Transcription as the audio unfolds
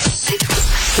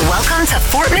Welcome to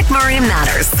Fort McMurray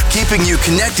Matters. Keeping you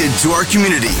connected to our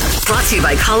community. Brought to you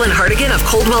by Colin Hardigan of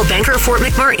Coldwell Banker Fort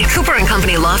McMurray, Cooper &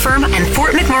 Company Law Firm, and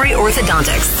Fort McMurray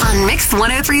Orthodontics on Mix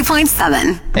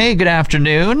 103.7. Hey, good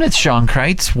afternoon. It's Sean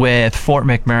Kreitz with Fort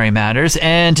McMurray Matters.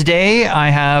 And today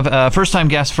I have a first-time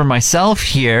guest for myself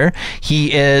here.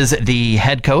 He is the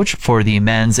head coach for the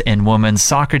men's and women's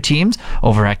soccer teams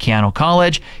over at Keano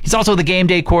College. He's also the game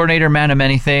day coordinator, man of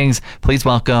many things. Please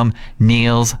welcome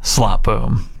Niels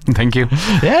Slotboom. Thank you.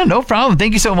 Yeah, no problem.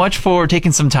 Thank you so much for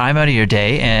taking some time out of your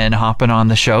day and hopping on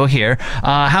the show here.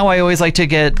 How I always like to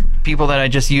get people that I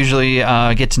just usually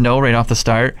get to know right off the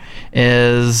start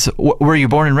is, were you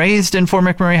born and raised in Fort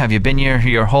McMurray? Have you been here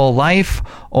your whole life?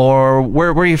 Or where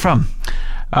are you from?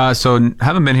 So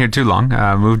haven't been here too long.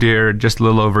 Moved here just a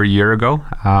little over a year ago.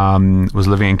 Was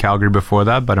living in Calgary before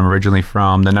that, but I'm originally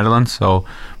from the Netherlands. So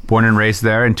born and raised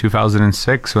there. In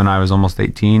 2006, when I was almost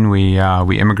 18, we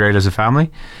immigrated as a family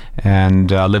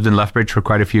and lived in Lethbridge for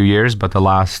quite a few years. But the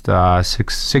last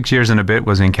six years and a bit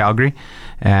was in Calgary,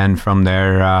 and from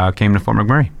there came to Fort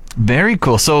McMurray. Very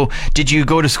cool. So did you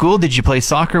go to school? Did you play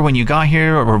soccer when you got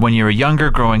here, or when you were younger,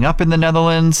 growing up in the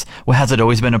Netherlands? Well, has it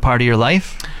always been a part of your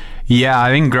life? Yeah, I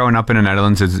think growing up in the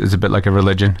Netherlands is a bit like a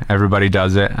religion. Everybody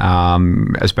does it,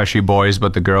 especially boys,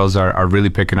 but the girls are really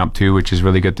picking up too, which is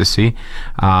really good to see.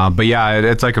 But yeah,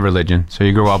 it's like a religion. So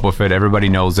you grow up with it. Everybody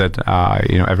knows it.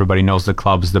 Everybody knows the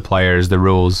clubs, the players, the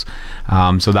rules.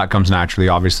 So that comes naturally,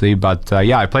 obviously. But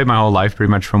yeah, I played my whole life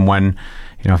pretty much from when,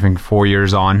 I think 4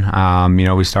 years on.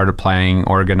 We started playing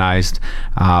organized,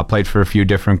 played for a few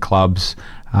different clubs,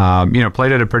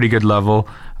 played at a pretty good level.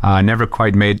 Never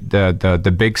quite made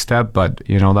the big step, but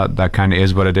that kind of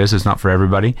is what it is. It's not for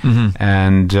everybody. Mm-hmm.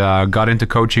 And got into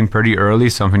coaching pretty early,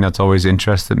 something that's always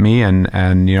interested me.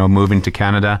 And moving to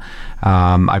Canada,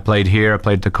 I played here. I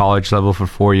played at the college level for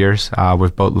 4 years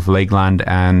with both Lakeland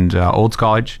and Olds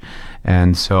College.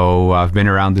 And so I've been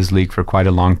around this league for quite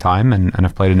a long time, and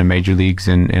I've played in the major leagues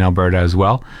in Alberta as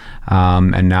well.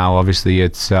 And now obviously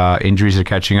it's injuries are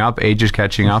catching up, age is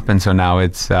catching up, and so now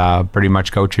it's pretty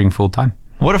much coaching full time.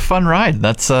 What a fun ride.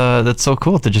 That's so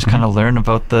cool to just kind of learn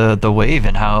about the wave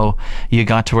and how you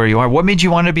got to where you are. What made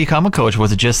you want to become a coach?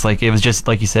 Was it just like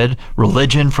you said,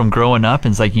 religion from growing up?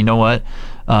 And it's like, you know what,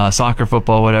 soccer,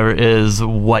 football, whatever is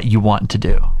what you want to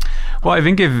do? Well, I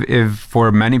think if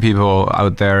for many people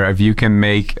out there, if you can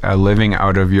make a living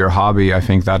out of your hobby, I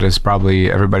think that is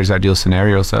probably everybody's ideal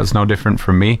scenario. So it's no different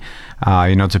for me.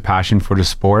 It's a passion for the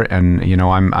sport, and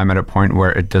I'm at a point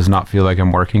where it does not feel like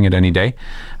I'm working it any day,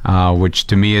 which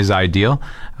to me is ideal.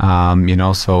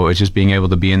 So it's just being able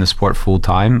to be in the sport full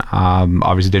time.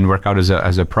 Obviously didn't work out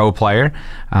as a pro player,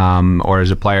 or as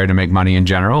a player to make money in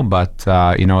general, but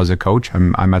as a coach,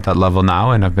 I'm at that level now,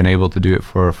 and I've been able to do it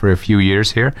for a few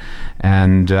years here,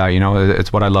 and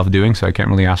it's what I love doing, so I can't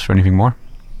really ask for anything more.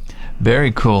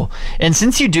 Very cool. And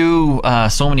since you do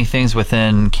so many things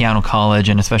within Keano College,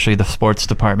 and especially the sports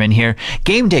department here,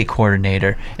 game day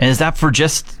coordinator, and is that for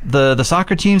just the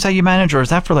soccer teams that you manage, or is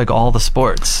that for like all the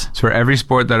sports? It's for every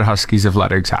sport that Huskies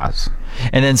Athletics has.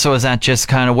 And then, so is that just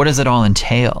kind of, what does it all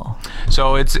entail?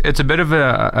 So it's a bit of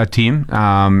a team.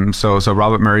 So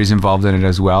Robert Murray's involved in it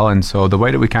as well. And so the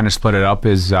way that we kind of split it up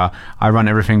is I run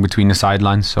everything between the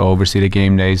sidelines, so oversee the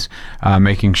game days,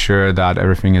 making sure that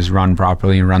everything is run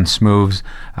properly and run smooth.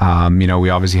 We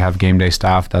obviously have game day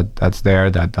staff that's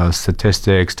there that does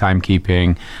statistics,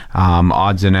 timekeeping,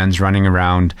 odds and ends, running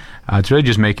around. It's really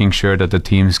just making sure that the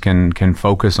teams can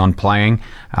focus on playing,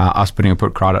 us putting a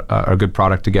good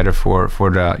product together for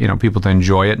the people to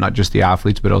enjoy it, not just the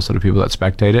athletes but also the people that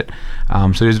spectate it.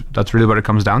 So that's really what it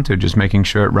comes down to, just making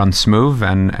sure it runs smooth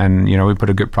and we put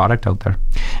a good product out there.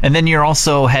 And then you're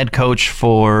also head coach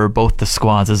for both the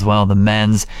squads as well, the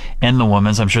men's and the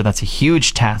women's. I'm sure that's a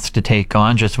huge task to take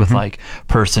on, just with like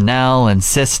personnel and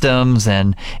systems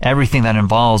and everything that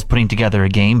involves putting together a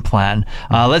game plan.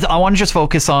 I want to just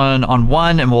focus on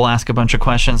one, and we'll ask a bunch of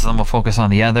questions, and then we'll focus on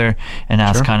the other and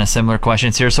ask kind of similar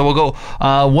questions here. So we'll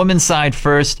go women's side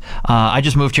first. I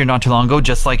just moved here not too long ago,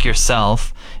 just like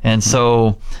yourself, and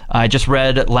so I just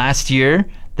read last year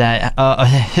that a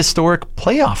historic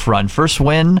playoff run, first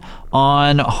win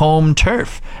on home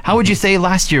turf. How would you say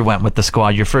last year went with the squad,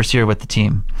 your first year with the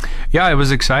team? Yeah, it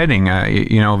was exciting.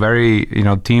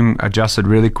 Team adjusted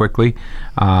really quickly.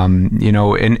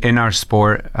 In our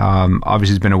sport,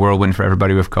 obviously it's been a whirlwind for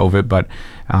everybody with COVID, but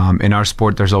in our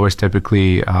sport, there's always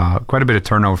typically quite a bit of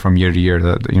turnover from year to year.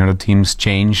 The teams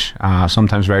change,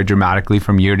 sometimes very dramatically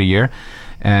from year to year.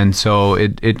 And so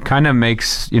it kind of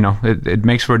makes, it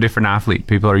makes for a different athlete.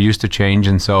 People are used to change.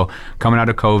 And so coming out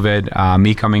of COVID,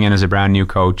 me coming in as a brand new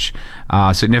coach,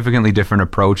 significantly different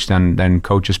approach than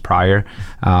coaches prior.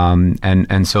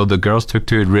 And so the girls took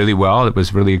to it really well. It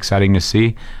was really exciting to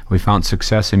see. We found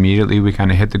success immediately. We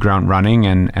kind of hit the ground running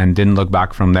and didn't look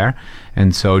back from there.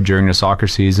 And so during the soccer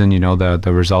season,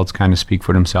 the results kind of speak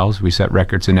for themselves. We set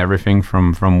records in everything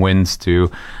from wins to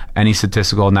any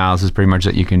statistical analysis pretty much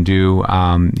that you can do.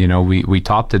 We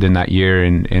topped it in that year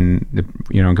in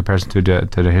comparison to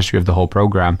the history of the whole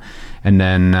program. And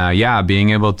then,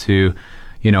 being able to,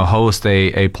 host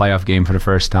a playoff game for the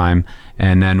first time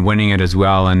and then winning it as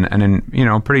well, and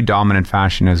in pretty dominant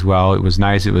fashion as well. It was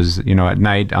nice. It was at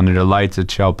night under the lights at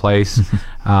Shell Place.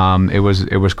 It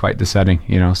was quite the setting.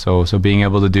 So being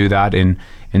able to do that in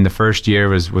the first year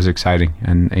was exciting,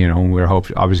 and we're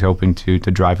obviously hoping to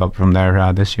drive up from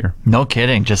there this year. No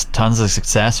kidding, just tons of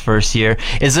success first year.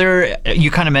 Is there? You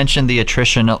kind of mentioned the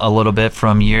attrition a little bit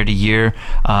from year to year,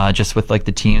 just with like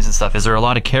the teams and stuff. Is there a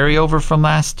lot of carryover from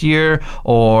last year,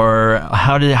 or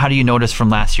how do you notice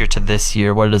from last year to this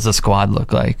year? What does the squad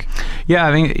look like? Yeah,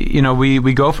 I think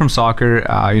we go from soccer.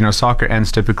 Soccer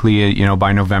ends typically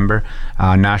by November.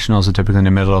 Nationals are typically in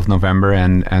the middle of November,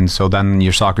 and so then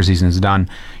your soccer season is done.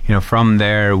 From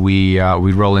there we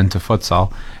roll into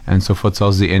futsal, and so futsal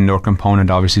is the indoor component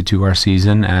obviously to our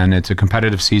season, and it's a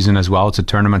competitive season as well. It's a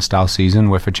tournament style season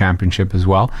with a championship as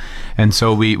well, and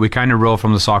so we kind of roll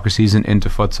from the soccer season into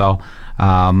futsal.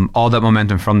 All that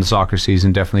momentum from the soccer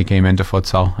season definitely came into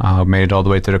futsal. Made it all the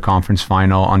way to the conference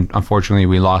final. Unfortunately,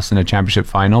 we lost in the championship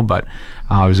final, but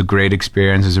it was a great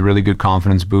experience. It was a really good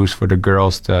confidence boost for the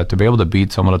girls to be able to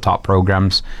beat some of the top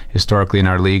programs historically in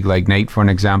our league, like NAIT, for an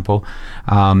example.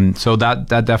 So that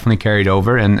definitely carried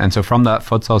over. And so from that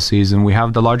futsal season, we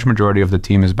have the large majority of the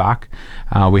team is back.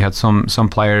 We had some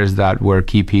players that were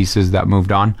key pieces that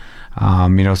moved on.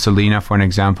 Selena, for an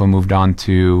example, moved on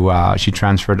to, she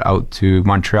transferred out to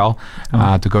Montreal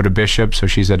to go to Bishop. So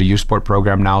she's at a youth sport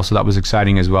program now. So that was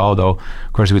exciting as well, though,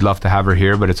 of course, we'd love to have her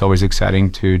here, but it's always exciting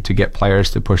to get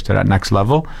players to push to that next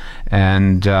level.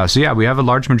 And we have a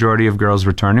large majority of girls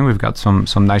returning. We've got some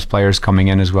nice players coming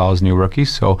in as well as new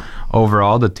rookies. So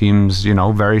overall, the team's,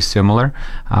 very similar,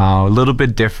 a little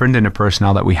bit different in the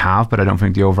personnel that we have, but I don't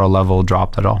think the overall level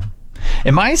dropped at all.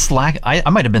 Am I I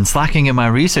might have been slacking in my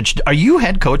research. Are you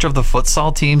head coach of the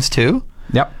futsal teams too?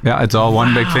 Yep. Yeah, it's all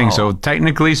one big thing. So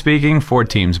technically speaking, 4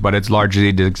 teams, but it's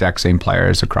largely the exact same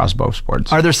players across both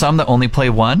sports. Are there some that only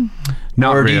play one?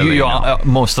 Not or really, do you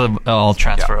most of them all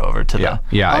transfer over to the...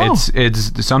 Yeah,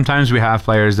 it's sometimes we have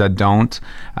players that don't,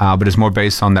 but it's more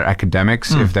based on their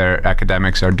academics. If their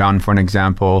academics are done, for an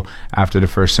example, after the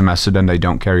first semester, then they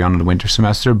don't carry on in the winter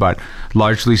semester. But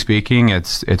largely speaking,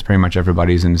 it's pretty much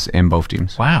everybody's in both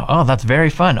teams. Wow. Oh, that's very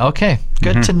fun. Okay.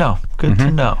 Good to know. Good to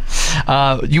know.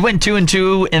 You went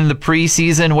 2-2 in the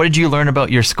preseason. What did you learn about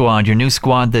your squad, your new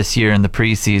squad this year in the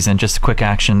preseason? Just a quick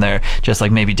action there. Just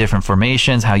like maybe different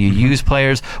formations, how you use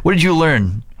players. What did you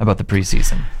learn about the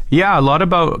preseason? Yeah, a lot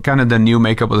about kind of the new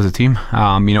makeup of the team.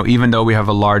 Even though we have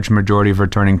a large majority of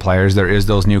returning players, there is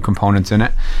those new components in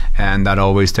it, and that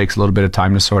always takes a little bit of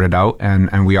time to sort it out.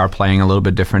 And we are playing a little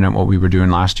bit different than what we were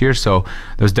doing last year, so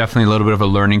there's definitely a little bit of a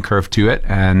learning curve to it.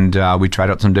 And we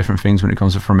tried out some different things when it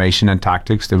comes to formation and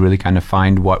tactics to really kind of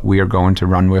find what we are going to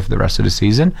run with the rest of the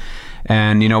season.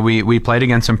 And we played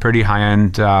against some pretty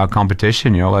high-end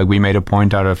competition. Like we made a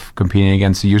point out of competing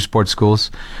against the youth sports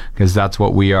schools, because that's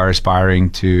what we are aspiring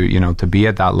to be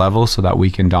at that level, so that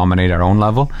we can dominate our own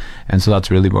level. And so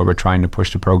that's really what we're trying to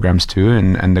push the programs to.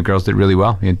 And the girls did really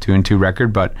well. We had 2-2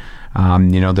 record, but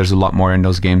there's a lot more in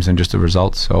those games than just the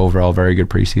results. So overall, very good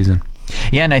preseason.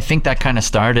 Yeah, and I think that kind of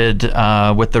started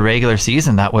with the regular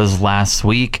season. That was last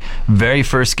week. Very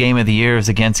first game of the year was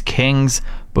against Kings.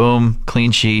 Boom,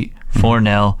 clean sheet,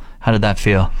 4-0. How did that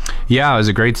feel? Yeah, it was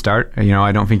a great start.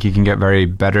 I don't think you can get very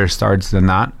better starts than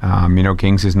that.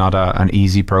 Kings is not an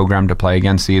easy program to play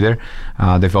against either.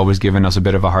 They've always given us a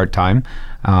bit of a hard time.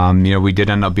 We did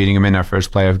end up beating them in our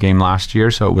first playoff game last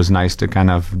year, so it was nice to kind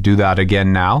of do that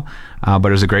again now. But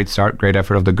it was a great start, great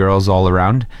effort of the girls all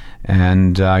around.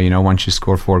 And, once you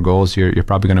score 4 goals, you're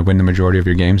probably going to win the majority of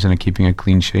your games, and keeping a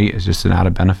clean sheet is just an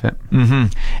added benefit.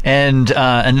 Mm-hmm. And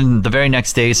then the very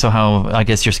next day, so how I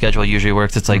guess your schedule usually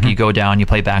works, it's like you go down, you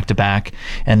play back-to-back,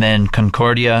 and then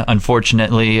Concordia,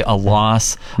 unfortunately, a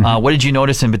loss. What did you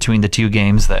notice in between the 2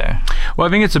 games there? Well, I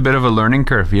think it's a bit of a learning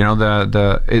curve.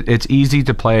 It's easy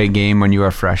to play a game when you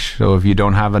are fresh. So if you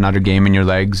don't have another game in your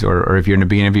legs, or if you're in the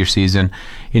beginning of your season,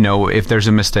 if there's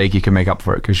a mistake, you can make up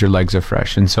for it because your legs are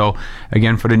fresh. And so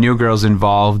again, for the new girls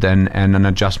involved and an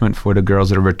adjustment for the girls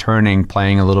that are returning,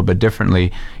 playing a little bit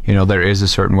differently, there is a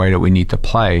certain way that we need to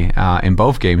play in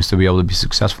both games to be able to be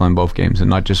successful in both games and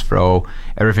not just throw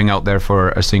everything out there for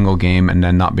a single game and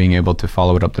then not being able to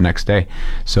follow it up the next day.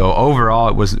 So overall,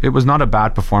 it was not a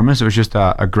bad performance. It was just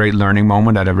a great learning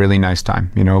moment at a really nice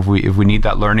time. If we need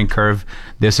that learning curve,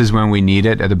 this is when we need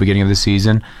it at the beginning of the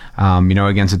season.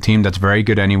 Against a team that's very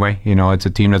good anyway. It's a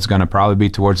team that's going to probably be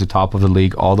towards the top of the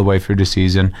league all the way through the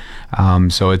season.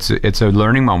 So it's a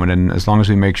learning moment, and as long as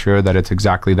we make sure that it's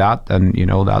exactly that, then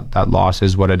that loss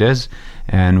is what it is,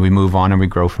 and we move on and we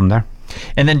grow from there.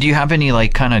 And then do you have any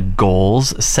kind of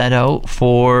goals set out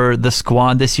for the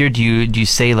squad this year? Do you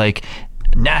say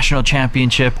national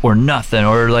championship or nothing,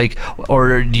 or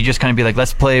do you just kind of be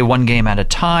let's play one game at a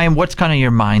time? What's kind of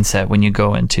your mindset when you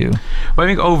go into? Well, I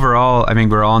think overall,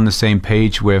 we're all on the same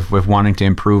page with wanting to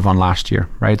improve on last year,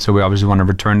 right? So we obviously want to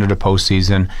return to the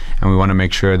postseason, and we want to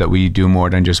make sure that we do more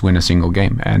than just win a single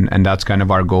game, and that's kind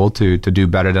of our goal to do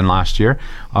better than last year.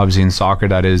 Obviously in soccer,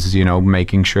 that is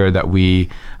making sure that we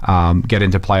get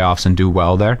into playoffs and do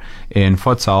well there. In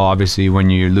futsal, obviously when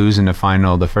you lose in the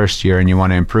final the first year and you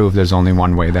want to improve, there's only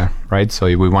one way there, right? So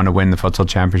we want to win the futsal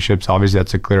championships. Obviously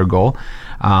that's a clear goal,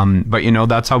 but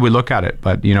that's how we look at it.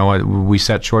 But we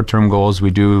set short-term goals. We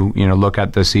do look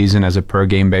at the season as a per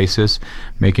game basis,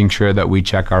 making sure that we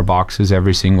check our boxes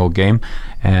every single game,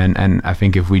 and I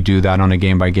think if we do that on a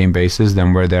game by game basis,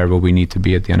 then we're there where we need to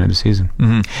be at the end of the season.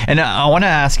 Mm-hmm. And I want to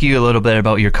ask you a little bit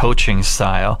about your coaching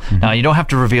style. Mm-hmm. Now, you don't have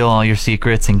to reveal all your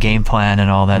secrets and game plan and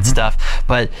all that stuff,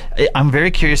 but I'm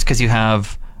very curious because you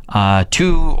have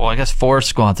four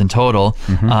squads in total,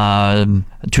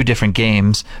 2 different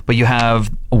games, but you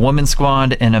have a women's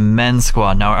squad and a men's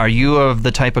squad. Now, are you of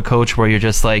the type of coach where you're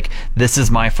just this is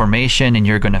my formation and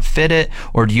you're going to fit it?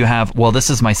 Or do you have, this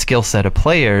is my skill set of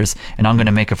players and I'm going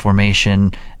to make a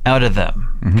formation out of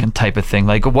them type of thing?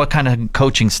 What kind of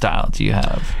coaching style do you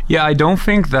have? Yeah, I don't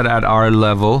think that at our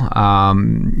level,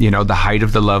 the height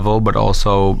of the level, but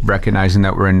also recognizing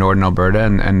that we're in Northern Alberta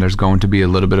and there's going to be a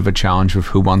little bit of a challenge with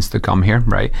who wants to come here,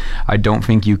 right? I don't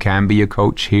think you can be a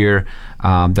coach here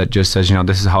that just says,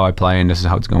 this is how I play and this is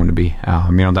how it's going to be.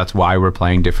 That's why we're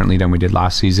playing differently than we did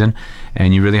last season.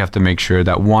 And you really have to make sure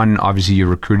that, one, obviously you're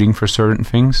recruiting for certain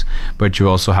things, but you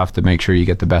also have to make sure you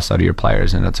get the best out of your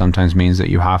players. And that sometimes means that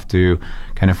you have to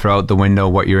kind of throw out the window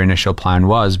what your initial plan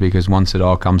was, because once it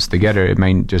all comes together, it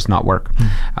may just not work.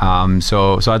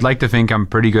 So I'd like to think I'm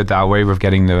pretty good that way with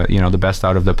getting the best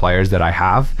out of the players that I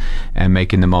have and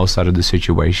making the most out of the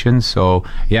situation. So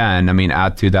yeah, and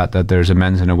add to that there's a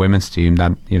men's and a women's team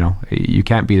that, you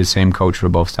can't be the same coach for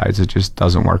both sides. It just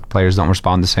doesn't work. Players don't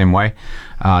respond the same way.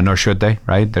 Nor should they,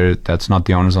 right? That's not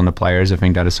the onus on the players. I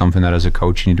think that is something that as a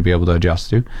coach you need to be able to adjust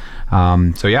to.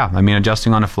 So yeah,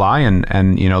 adjusting on the fly,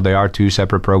 and they are 2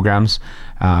 separate programs,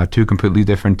 2 completely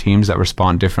different teams that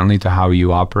respond differently to how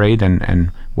you operate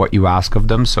and what you ask of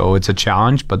them. So it's a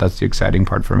challenge, but that's the exciting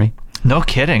part for me. No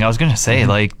kidding. I was going to say,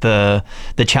 the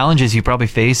challenges you probably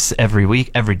face every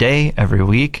week, every day, every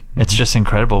week. It's just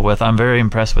incredible. I'm very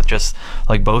impressed with just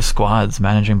both squads,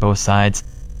 managing both sides.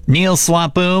 Neil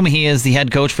Swapboom, he is the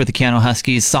head coach for the Keyano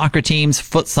Huskies soccer teams,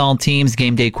 futsal teams,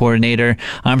 game day coordinator.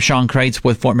 I'm Sean Kreitz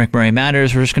with Fort McMurray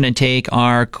Matters. We're just going to take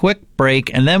our quick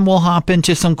break, and then we'll hop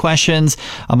into some questions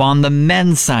on the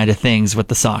men's side of things with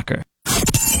the soccer.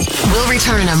 We'll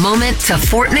return in a moment to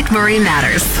Fort McMurray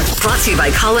Matters. Brought to you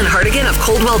by Colin Hartigan of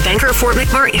Coldwell Banker Fort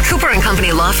McMurray, Cooper &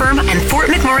 Company Law Firm, and Fort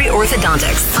McMurray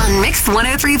Orthodontics on Mix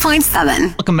 103.7.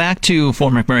 Welcome back to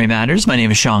Fort McMurray Matters. My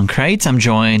name is Sean Kreitz. I'm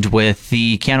joined with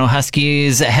the Keyano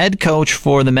Huskies head coach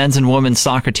for the men's and women's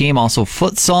soccer team, also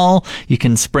futsal. You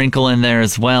can sprinkle in there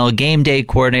as well. Game day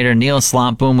coordinator Neil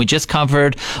Swapboom. We just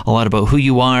covered a lot about who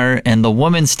you are and the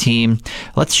women's team.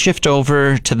 Let's shift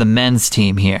over to the men's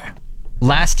team here.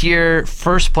 Last year,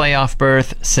 first playoff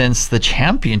berth since the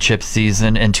championship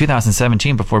season in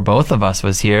 2017 before both of us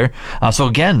was here. So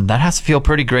again, that has to feel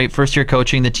pretty great. First year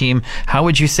coaching the team. How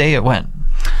would you say it went?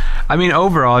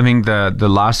 Overall, I think the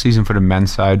last season for the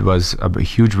men's side was a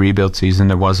huge rebuild season.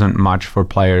 There wasn't much for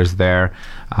players there.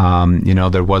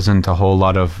 There wasn't a whole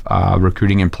lot of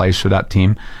recruiting in place for that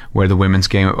team, where the women's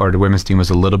team was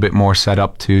a little bit more set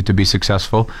up to be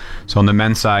successful. So on the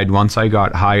men's side, once I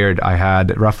got hired, I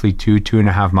had roughly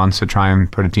 2.5 months to try and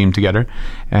put a team together.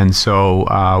 And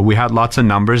so we had lots of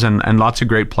numbers and lots of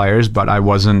great players, but I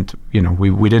wasn't,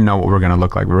 we didn't know what we were going to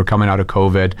look like. We were coming out of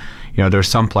COVID. There's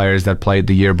some players that played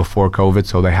the year before COVID,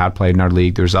 so they had played in our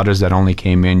league. There's others that only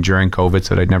came in during COVID,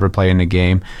 so they'd never played in a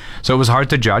game. So it was hard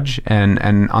to judge,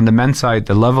 and on the men's side,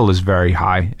 the level is very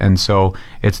high, and so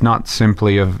it's not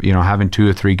simply of having 2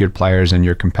 or 3 good players and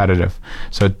you're competitive.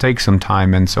 So it takes some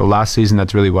time, and so last season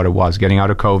that's really what it was: getting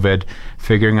out of COVID,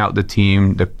 figuring out the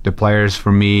team, the players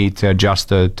for me to adjust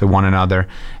to one another,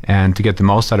 and to get the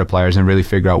most out of players and really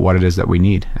figure out what it is that we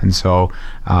need. And so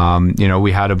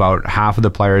we had about half of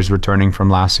the players returning from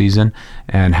last season,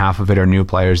 and half of it are new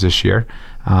players this year.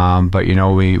 But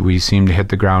we seem to hit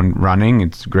the ground running.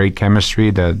 It's great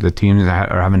chemistry. The teams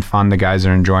are having fun. The guys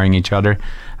are enjoying each other.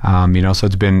 So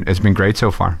it's been great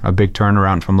so far. A big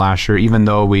turnaround from last year. Even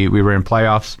though we were in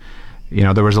playoffs,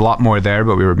 there was a lot more there,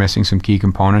 but we were missing some key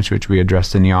components, which we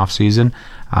addressed in the off season.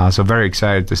 So very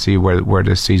excited to see where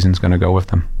this season's going to go with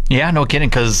them. Yeah, no kidding,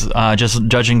 because just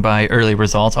judging by early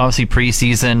results, obviously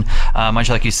preseason, much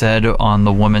like you said on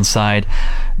the women's side,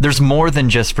 there's more than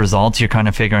just results. You're kind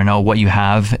of figuring out what you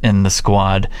have in the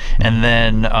squad. And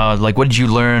then, what did you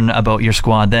learn about your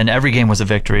squad then? Every game was a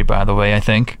victory, by the way, I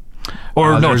think.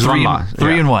 Or no, three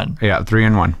and one. Yeah,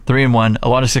 3-1. 3-1. A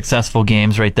lot of successful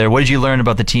games right there. What did you learn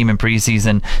about the team in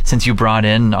preseason since you brought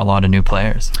in a lot of new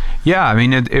players? Yeah, I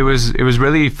mean, it was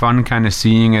really fun kind of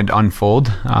seeing it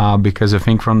unfold because I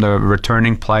think from the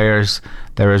returning players,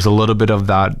 there is a little bit of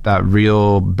that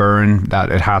real burn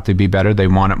that it had to be better. They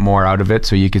wanted more out of it,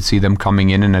 so you could see them coming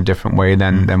in a different way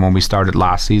than when we started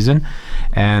last season.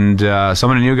 And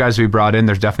some of the new guys we brought in,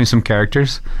 there's definitely some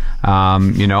characters,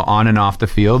 on and off the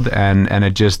field, and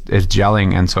it's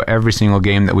gelling. And so every single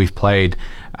game that we've played,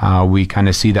 we kind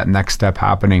of see that next step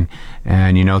happening.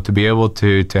 And to be able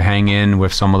to hang in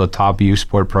with some of the top youth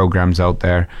sport programs out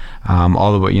there,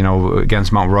 all the way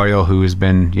against Mount Royal, who has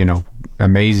been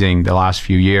amazing the last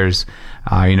few years,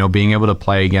 being able to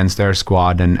play against their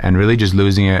squad and really just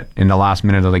losing it in the last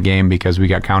minute of the game because we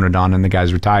got counted on and the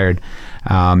guys retired,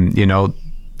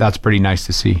 that's pretty nice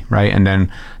to see, right? And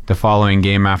then the following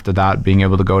game after that, being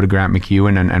able to go to Grant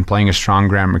MacEwan and playing a strong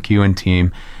Grant MacEwan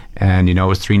team, and it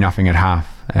was 3-0 at half.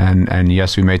 And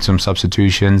yes, we made some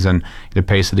substitutions and the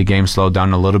pace of the game slowed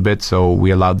down a little bit, so we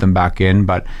allowed them back in,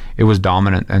 but it was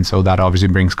dominant, and so that obviously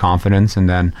brings confidence. And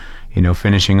then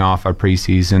finishing off our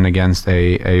preseason against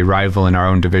a rival in our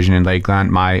own division in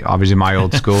Lakeland, my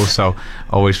old school, so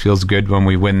always feels good when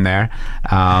we win there.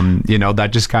 That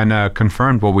just kind of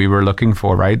confirmed what we were looking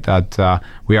for, right? That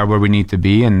we are where we need to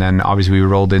be. And then obviously we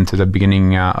rolled into the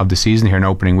beginning of the season here in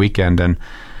opening weekend, and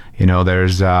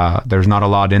there's not a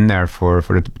lot in there for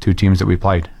the two teams that we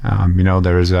played.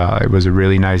 It was a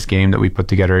really nice game that we put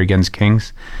together against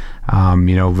Kings.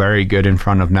 Very good in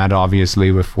front of net,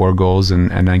 obviously, with 4 goals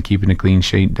and then keeping a clean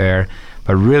sheet there,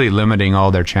 but really limiting all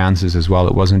their chances as well.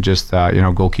 It wasn't just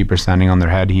goalkeeper standing on their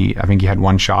head. I think he had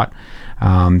 1 shot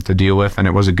to deal with, and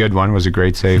it was a good one. It was a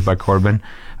great save by Corbin.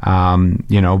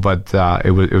 But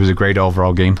it was a great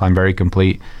overall game plan, very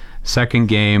complete. Second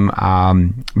game,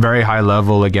 very high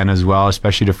level again as well,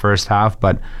 especially the first half,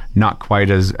 but not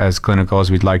quite as clinical as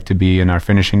we'd like to be in our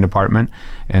finishing department.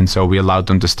 And so we allowed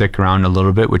them to stick around a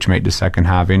little bit, which made the second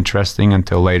half interesting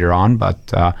until later on.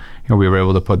 But we were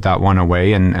able to put that one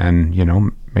away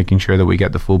and making sure that we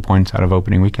get the full points out of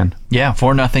opening weekend. Yeah,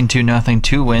 4-0, 2-0,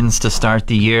 2 wins to start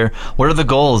the year. What are the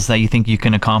goals that you think you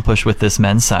can accomplish with this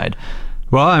men's side?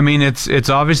 Well, I mean, it's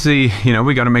obviously,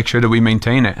 we got to make sure that we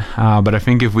maintain it. But I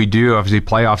think if we do, obviously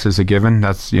playoffs is a given.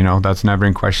 That's never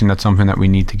in question. That's something that we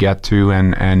need to get to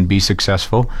and be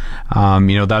successful.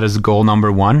 That is goal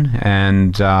number 1.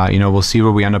 And, we'll see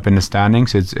where we end up in the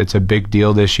standings. It's a big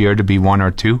deal this year to be 1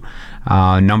 or 2.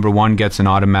 Number 1 gets an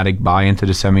automatic bye into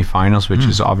the semifinals, which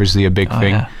is obviously a big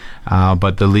thing. Yeah.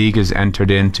 But the league has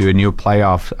entered into a new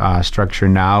playoff structure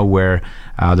now where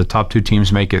the top 2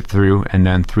 teams make it through, and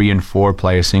then 3 and 4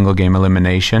 play a single game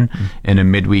elimination in a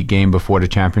midweek game before the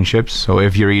championships. So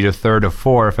if you're either 3rd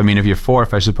or 4th, if you're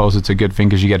 4th, I suppose it's a good thing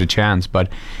because you get a chance. But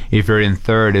if you're in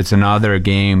 3rd, it's another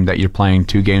game that you're playing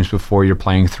 2 games before you're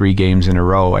playing 3 games in a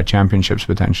row at championships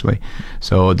potentially.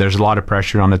 So there's a lot of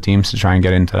pressure on the teams to try and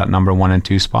get into that number 1 and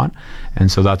 2 spot.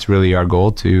 And so that's really our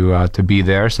goal, to be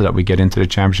there so that we get into the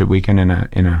championship weekend in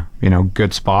a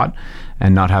good spot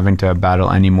and not having to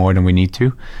battle any more than we need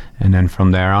to. And then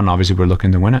from there on, obviously, we're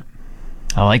looking to win it.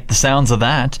 I like the sounds of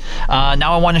that.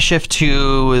 Now I want to shift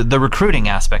to the recruiting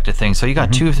aspect of things. So you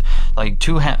got two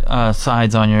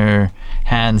sides on your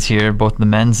hands here, both the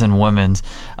men's and women's.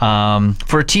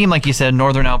 For a team, like you said,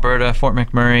 Northern Alberta, Fort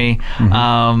McMurray,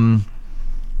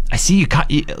 I see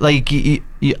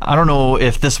I don't know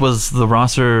if this was the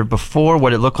roster before,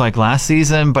 what it looked like last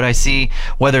season, but I see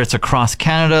whether it's across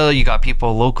Canada, you got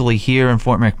people locally here in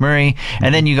Fort McMurray,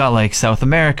 and then you got like South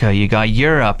America, you got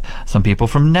Europe, some people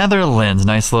from Netherlands,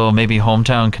 nice little maybe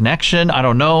hometown connection, I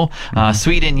don't know,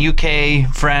 Sweden,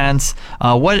 UK, France.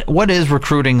 What is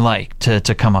recruiting like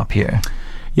to come up here?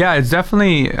 Yeah, it's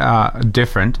definitely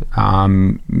different.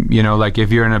 Like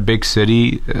if you're in a big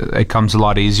city, it comes a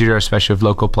lot easier, especially with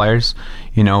local players.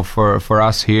 For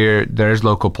us here, there's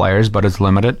local players, but it's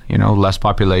limited. Less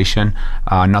population,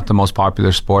 not the most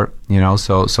popular sport.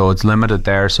 So it's limited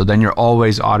there. So then you're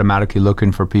always automatically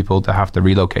looking for people to have to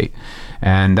relocate,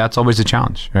 and that's always a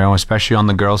challenge. Especially on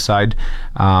the girls' side,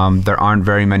 there aren't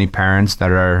very many parents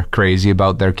that are crazy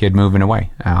about their kid moving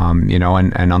away.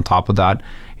 And on top of that,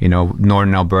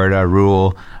 Northern Alberta,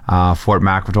 rural, Fort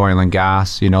McMurray, oil and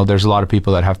gas, there's a lot of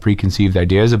people that have preconceived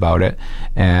ideas about it.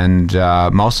 And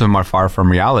most of them are far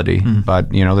from reality. But,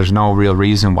 there's no real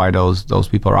reason why those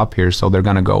people are up here. So they're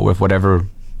going to go with whatever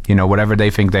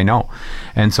they think they know.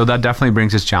 And so that definitely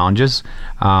brings us challenges.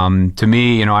 To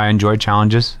me, I enjoy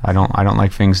challenges. I don't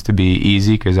like things to be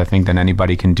easy because I think that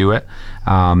anybody can do it.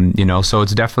 So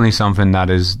it's definitely something that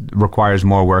requires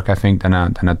more work, I think, than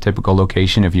a typical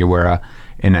location. If you were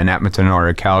in an Edmonton or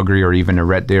a Calgary or even a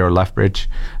Red Deer or Lethbridge,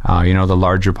 the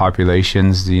larger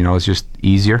populations, it's just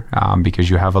easier because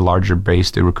you have a larger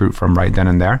base to recruit from right then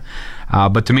and there.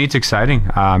 But to me, it's exciting.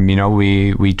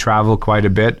 We travel quite a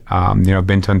bit. I've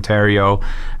been to Ontario.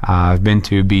 I've been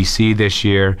to BC this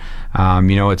year.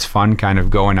 It's fun kind of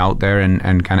going out there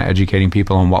and kind of educating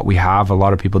people on what we have. A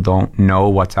lot of people don't know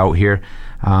what's out here.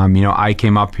 I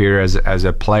came up here as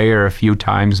a player a few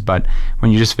times, but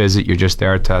when you just visit, you're just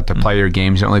there to play your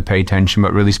games. You don't really pay attention,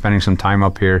 but really spending some time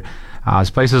up here, this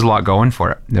place has a lot going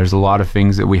for it. There's a lot of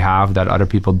things that we have that other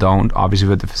people don't. Obviously,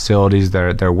 with the facilities,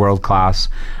 they're world class.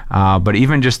 But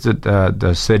even just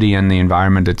the city and the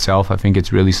environment itself, I think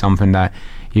it's really something that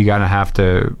you gotta have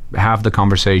to have the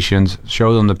conversations,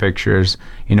 show them the pictures,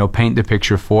 paint the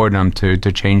picture for them to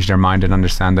change their mind and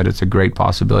understand that it's a great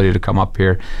possibility to come up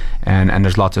here, and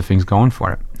there's lots of things going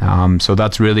for it. So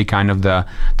that's really kind of the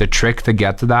trick to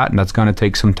get to that, and that's going to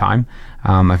take some time.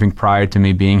 I think prior to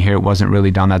me being here, it wasn't really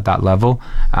done at that level.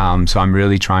 So I'm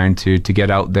really trying to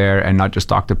get out there and not just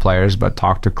talk to players, but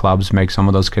talk to clubs, make some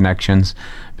of those connections.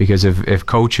 Because if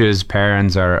coaches,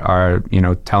 parents are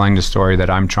telling the story that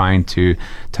I'm trying to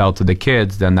tell to the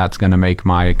kids, then that's going to make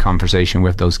my conversation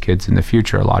with those kids in the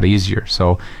future a lot easier.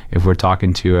 So if we're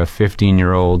talking to a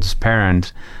 15-year-old's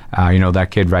parent, that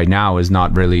kid right now is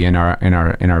not really in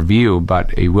our view,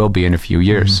 but it will be in a few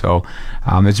years. So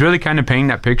it's really kind of painting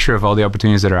that picture of all the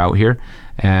opportunities that are out here,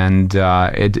 and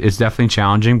it's definitely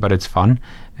challenging, but it's fun.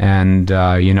 And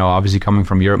obviously coming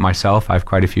from Europe myself, I have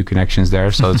quite a few connections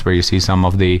there, so that's where you see some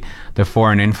of the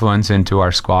foreign influence into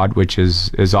our squad, which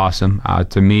is awesome.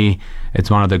 To me, it's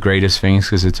one of the greatest things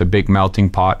because it's a big melting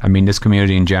pot. I mean, this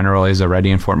community in general is already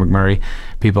in Fort McMurray.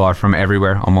 People are from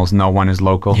everywhere. Almost no one is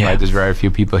local. Yeah. Right? There's very few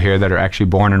people here that are actually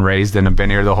born and raised and have been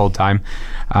here the whole time.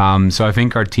 So I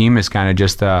think our team is kind of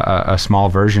just a small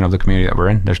version of the community that we're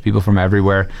in. There's people from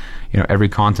everywhere. Every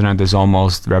continent is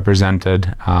almost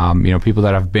represented. People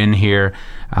that have been here,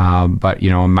 but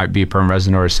might be a permanent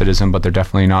resident or a citizen, but they're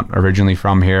definitely not originally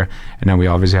from here. And then we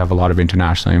obviously have a lot of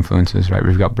international influences, right?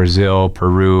 We've got Brazil,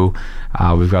 Peru,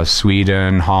 we've got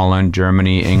Sweden, Holland,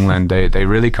 Germany, England. They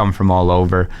really come from all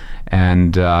over.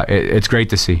 And it's great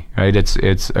to see, right?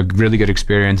 It's a really good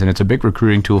experience, and it's a big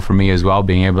recruiting tool for me as well,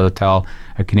 being able to tell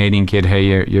a Canadian kid,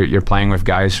 hey, you're playing with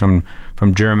guys from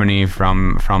Germany,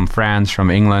 from France, from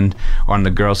England, or on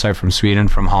the girls' side from Sweden,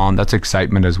 from Holland. That's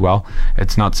excitement as well.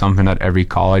 It's not something that every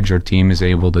college or team is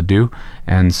able to do,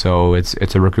 and so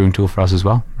it's a recruiting tool for us as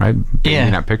well, right?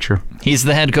 Painting that picture. He's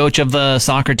the head coach of the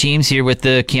soccer teams here with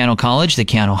the Keano College, the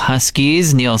Keano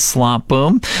Huskies, Neil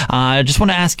Slotboom. I just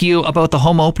want to ask you about the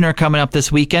home opener coming up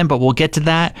this weekend, but we'll get to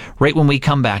that right when we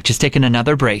come back. Just taking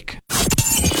another break.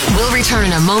 We'll return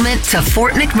in a moment to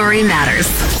Fort McMurray Matters.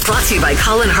 Brought to you by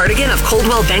Colin Hartigan of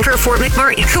Coldwell Banker Fort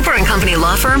McMurray, Cooper & Company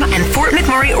Law Firm, and Fort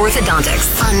McMurray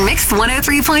Orthodontics on Mix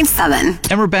 103.7.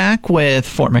 And we're back with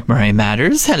Fort McMurray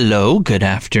Matters. Hello, good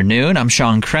afternoon. I'm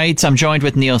Sean Kreitz. I'm joined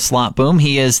with Neil Slotboom.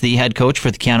 He is the head coach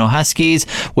for the Keano Huskies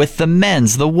with the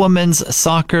men's, the women's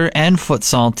soccer and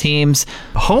futsal teams.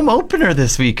 Home opener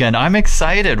this weekend. I'm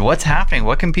excited. What's happening?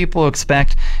 What can people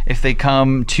expect if they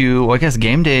come to,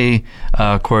 game day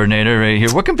coordinator coordinator right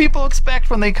here. What can people expect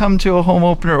when they come to a home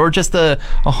opener or just a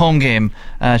home game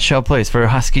at Shell Place for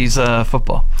Huskies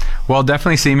football? Well,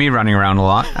 definitely see me running around a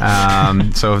lot.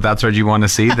 So if that's what you want to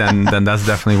see, then that's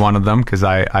definitely one of them, because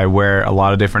I wear a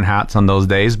lot of different hats on those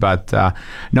days. But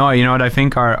no, you know what? I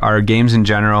think our games in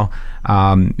general,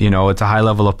 it's a high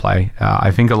level of play.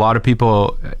 I think a lot of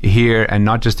people here, and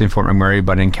not just in Fort McMurray,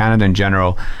 but in Canada in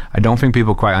general, I don't think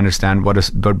people quite understand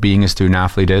what being a student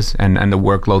athlete is, and the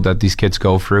workload that these kids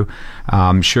go through.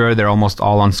 Sure, they're almost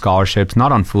all on scholarships,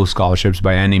 not on full scholarships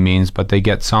by any means, but they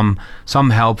get some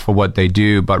help for what they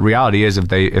do. But reality is, if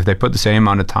they put the same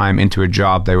amount of time into a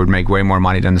job, they would make way more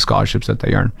money than the scholarships that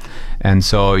they earn. And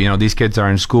so, these kids are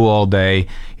in school all day.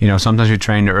 Sometimes we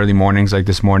train in early mornings, like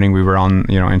this morning we were on,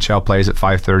 in Shell Place at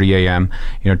 5:30 a.m.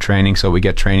 Training, so we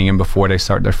get training in before they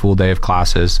start their full day of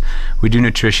classes. We do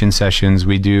nutrition sessions,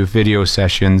 we do video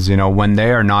sessions. When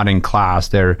they are not in class,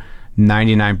 they're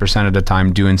 99% of the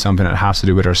time doing something that has to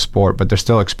do with our sport, but they're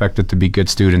still expected to be good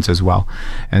students as well.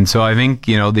 And so I think,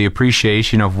 the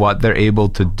appreciation of what they're able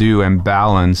to do and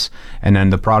balance, and then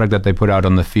the product that they put out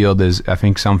on the field is, I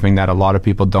think, something that a lot of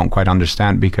people don't quite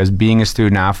understand, because being a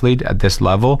student athlete at this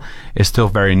level is still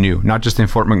very new, not just in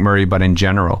Fort McMurray, but in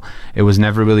general. It was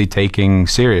never really taken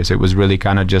serious. It was really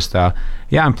kind of just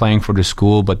I'm playing for the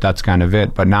school, but that's kind of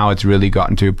it. But now it's really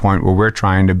gotten to a point where we're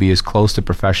trying to be as close to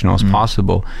professional as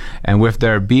possible. And with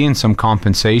there being some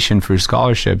compensation for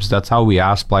scholarships, that's how we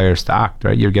ask players to act,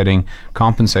 right? You're getting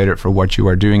compensated for what you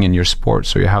are doing in your sport,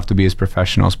 so you have to be as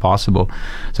professional as possible.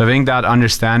 So I think that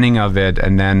understanding of it,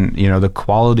 and then, the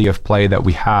quality of play that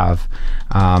we have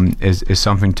is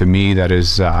something to me that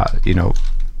is,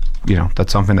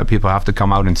 that's something that people have to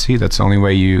come out and see. That's the only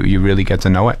way you really get to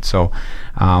know it. So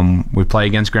we play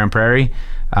against Grand Prairie.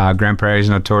 Grand Prairie is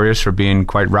notorious for being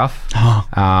quite rough.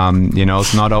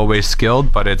 It's not always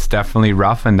skilled, but it's definitely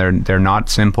rough, and they're not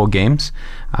simple games.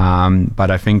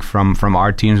 But I think from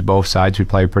our teams, both sides, we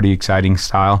play a pretty exciting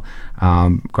style,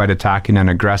 quite attacking and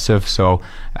aggressive. So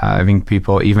I think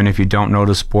people, even if you don't know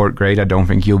the sport great, I don't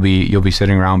think you'll be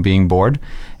sitting around being bored.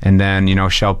 And then,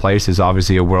 Shell Place is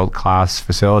obviously a world-class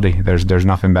facility. There's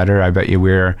nothing better. I bet you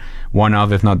we're one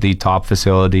of, if not the top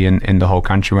facility in the whole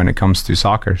country when it comes to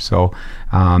soccer. So,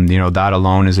 that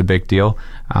alone is a big deal.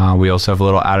 We also have a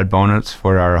little added bonus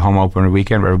for our home opener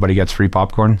weekend where everybody gets free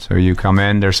popcorn. So you come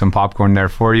in, there's some popcorn there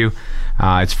for you.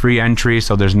 It's free entry,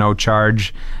 so there's no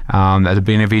charge. At the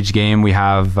beginning of each game, we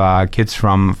have kids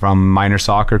from minor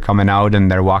soccer coming out, and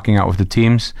they're walking out with the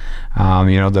teams.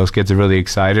 Those kids are really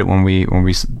excited when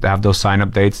we have those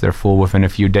sign-up dates. They're full within a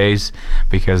few days,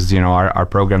 because our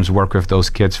programs work with those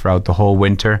kids throughout the whole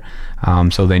winter,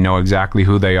 so they know exactly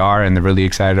who they are, and they're really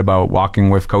excited about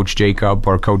walking with Coach Jacob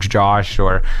or Coach Josh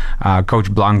or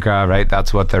Coach Blanca, right?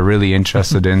 That's what they're really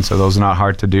interested in. So those are not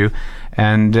hard to do.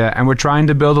 And we're trying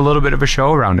to build a little bit of a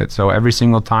show around it. So every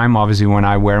single time, obviously, when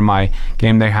I wear my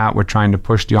game day hat, we're trying to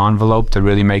push the envelope to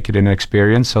really make it an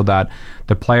experience, so that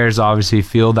the players obviously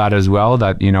feel that as well,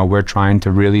 that we're trying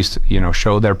to really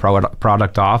show their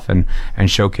product off and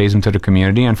showcase them to the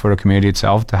community, and for the community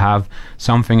itself to have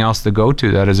something else to go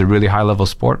to that is a really high level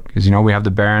sport. Because we have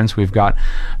the Barons, we've got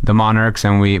the Monarchs,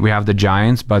 and we have the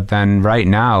Giants, but then right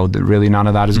now really none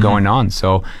of that is going on.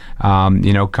 So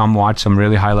come watch some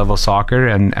really high level soccer,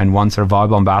 and once our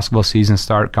volleyball and basketball season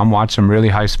start, come watch some really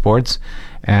high sports.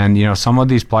 And some of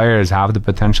these players have the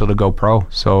potential to go pro.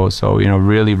 So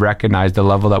really recognize the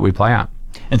level that we play at.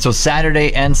 And so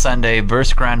Saturday and Sunday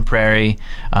versus Grand Prairie.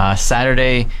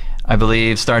 Saturday, I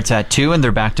believe, starts at 2, and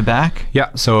they're back to back. Yeah.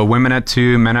 So women at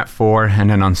 2, men at 4, and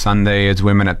then on Sunday it's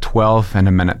women at 12 and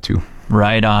then men at 2.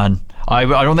 Right on. I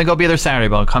don't think I'll be there Saturday,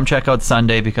 but I'll come check out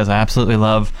Sunday, because I absolutely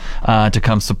love to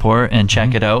come support and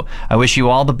check it out. I wish you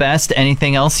all the best.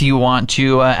 Anything else you want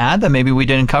to add that maybe we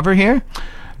didn't cover here?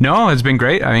 No, it's been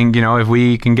great. I think, if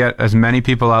we can get as many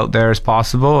people out there as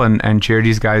possible and cheer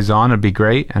these guys on, it'd be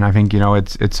great. And I think,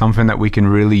 it's something that we can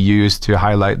really use to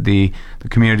highlight the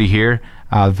community here,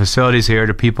 the facilities here,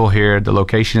 the people here, the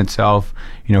location itself.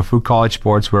 Food College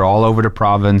Sports, we're all over the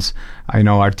province. I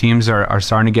know our teams are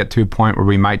starting to get to a point where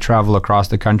we might travel across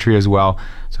the country as well.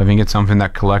 So I think it's something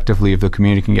that collectively, if the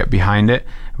community can get behind it,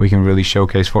 we can really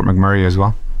showcase Fort McMurray as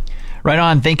well. Right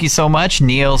on. Thank you so much,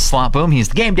 Neil Slotboom. He's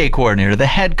the game day coordinator, the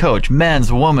head coach,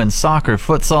 men's, women's, soccer,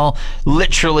 futsal,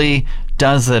 literally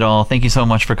does it all. Thank you so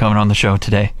much for coming on the show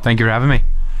today. Thank you for having me.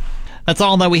 That's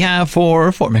all that we have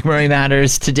for Fort McMurray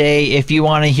Matters today. If you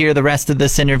want to hear the rest of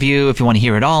this interview, if you want to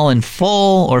hear it all in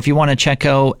full, or if you want to check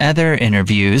out other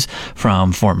interviews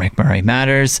from Fort McMurray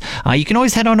Matters, you can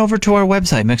always head on over to our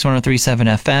website,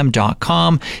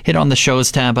 mix1037fm.com. Hit on the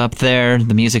shows tab up there,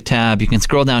 the music tab. You can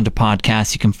scroll down to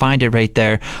podcasts. You can find it right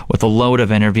there with a load of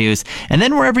interviews. And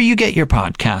then wherever you get your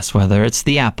podcasts, whether it's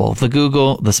the Apple, the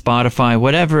Google, the Spotify,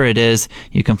 whatever it is,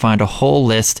 you can find a whole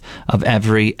list of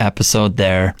every episode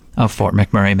there of Fort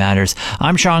McMurray Matters.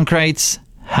 I'm Sean Kreitz.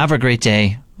 Have a great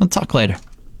day. We'll talk later.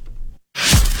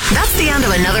 That's the end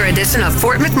of another edition of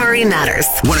Fort McMurray Matters.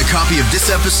 Want a copy of this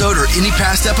episode or any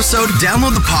past episode?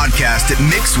 Download the podcast at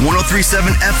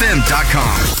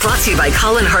mix1037fm.com. Brought to you by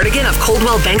Colin Hartigan of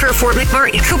Coldwell Banker Fort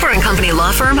McMurray, Cooper and Company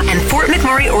Law Firm, and Fort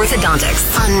McMurray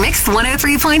Orthodontics on Mix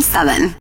 103.7.